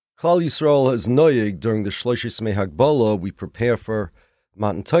Klal Yisrael is noyeg during the Shloshes Hahagbala. We prepare for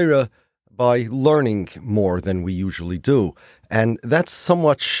Matan Torah by learning more than we usually do. And that's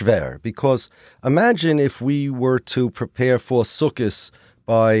somewhat schwer, because imagine if we were to prepare for Sukkot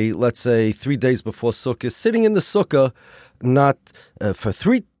by, let's say, 3 days before Sukkot, sitting in the sukkah, not for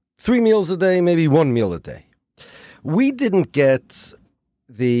three meals a day, maybe 1 meal a day. We didn't get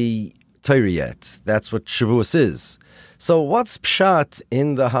the Torah yet. That's what Shavuos is. So what's Pshat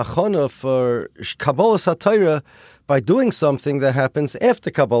in the Hachana for Kabbalas HaTorah by doing something that happens after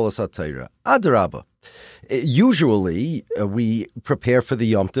Kabbalas HaTorah? Adrabah. Usually, we prepare for the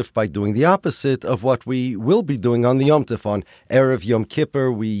Yom Tov by doing the opposite of what we will be doing on the Yom Tov. On Erev Yom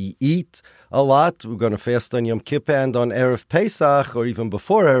Kippur, we eat a lot. We're going to fast on Yom Kippur, and on Erev Pesach, or even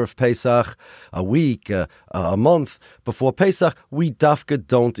before Erev Pesach, a week, a month before Pesach, we dafka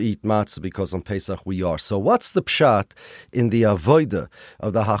don't eat matzah, because on Pesach we are. So what's the pshat in the avodah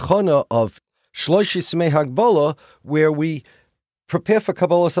of the hachana of Shloshes Hahagbala, where we prepare for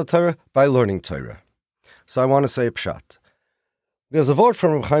Kabbalas HaTorah by learning Torah? So I want to say a pshat. There's a word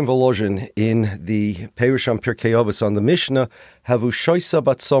from Reb Chaim Volozhin in the Perush on Pirkei Avos on the Mishnah, Havu shoisa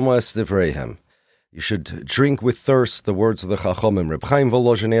batzoma es divreihem. You should drink with thirst, the words of the Chachomim. Reb Chaim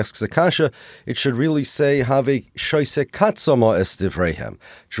Volozhin asks a kasha, it should really say, Have shoisa katzoma es divreihem.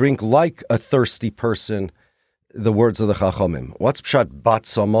 Drink like a thirsty person, the words of the Chachomim. What's pshat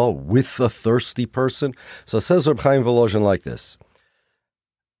batzoma, with a thirsty person? So it says Reb Chaim Volozhin like this.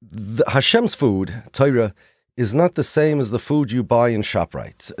 Hashem's food, Torah, is not the same as the food you buy in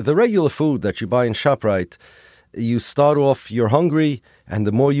ShopRite. The regular food that you buy in ShopRite, you start off, you're hungry, and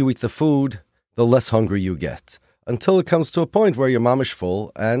the more you eat the food, the less hungry you get, until it comes to a point where you're mamish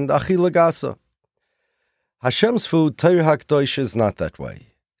full and achila gasa. Hashem's food, Torah HaKadosh, is not that way.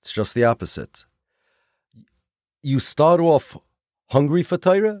 It's just the opposite. You start off hungry for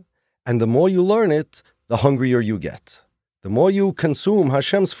Torah, and the more you learn it, the hungrier you get. The more you consume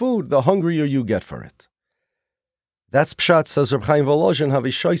Hashem's food, the hungrier you get for it. That's Pshat, says Reb Chaim Volozhin,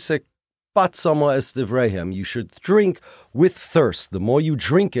 Havishoisek batzama es divreihem. You should drink with thirst. The more you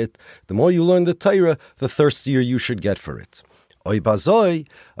drink it, the more you learn the Torah, the thirstier you should get for it. Oy bazoi,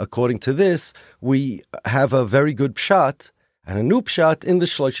 according to this, we have a very good Pshat and a new Pshat in the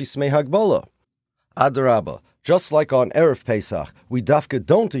Shloshes Hahagbala. Adarabah. Just like on Erev Pesach, we dafka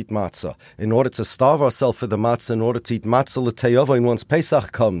don't eat matzah in order to starve ourselves for the matzah, in order to eat matzah l'teyova once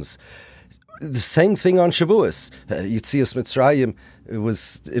Pesach comes. The same thing on Shavuos. Yitzias Mitzrayim, it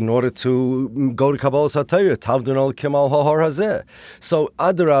was in order to go to Kabbalas HaTorah, Tavdun al Kimal Hahar Hazeh. So,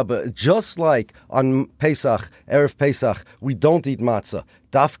 Adarabah, just like on Pesach, Erev Pesach, we don't eat matzah,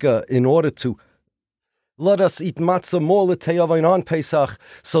 dafka in order to let us eat matzah more l'teyavayin on Pesach.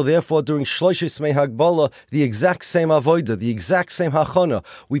 So therefore, during Shloshes Hahagbala, the exact same avodah, the exact same hachana,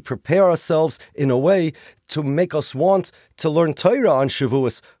 we prepare ourselves in a way to make us want to learn Torah on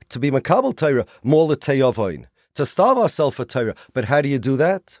Shavuos, to be makabel Torah more l'teyavayin, to starve ourselves for Torah. But how do you do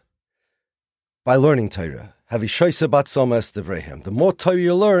that? By learning Torah. Havishoisa batzoma es divreihem. The more Torah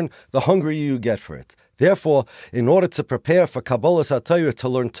you learn, the hungrier you get for it. Therefore, in order to prepare for Kabbalas HaTorah, to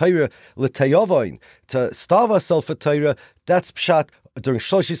learn Torah l'teyavayin, to starve ourselves for Torah, that's pshat. During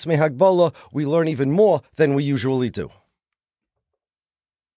Shloshes Hahagbala, we learn even more than we usually do.